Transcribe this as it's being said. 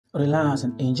Relax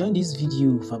and enjoy this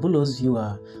video, fabulous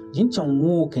viewer. Chang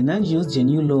Wook and Nanji's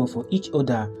genuine love for each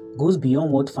other goes beyond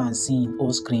what fans see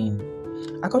on screen.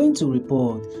 According to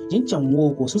report, Chang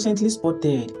Wook was recently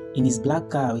spotted in his black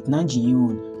car with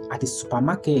hyun at a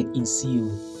supermarket in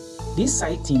Seoul. This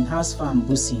sighting has fans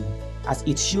buzzing as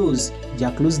it shows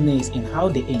their closeness and how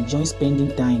they enjoy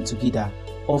spending time together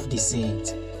off the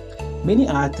set. Many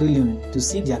are thrilled to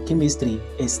see their chemistry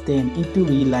extend into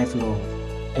real-life love,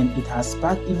 and it has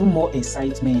sparked even more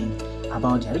excitement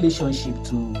about their relationship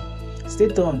too. Stay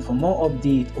tuned for more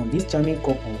updates on this charming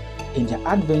couple and their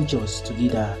adventures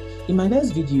together. In my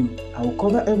next video, I will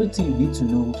cover everything you need to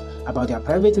know about their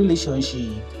private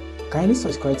relationship. Kindly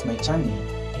subscribe to my channel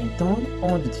and turn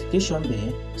on the notification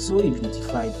bell so you'll be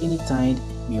notified anytime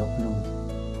we upload.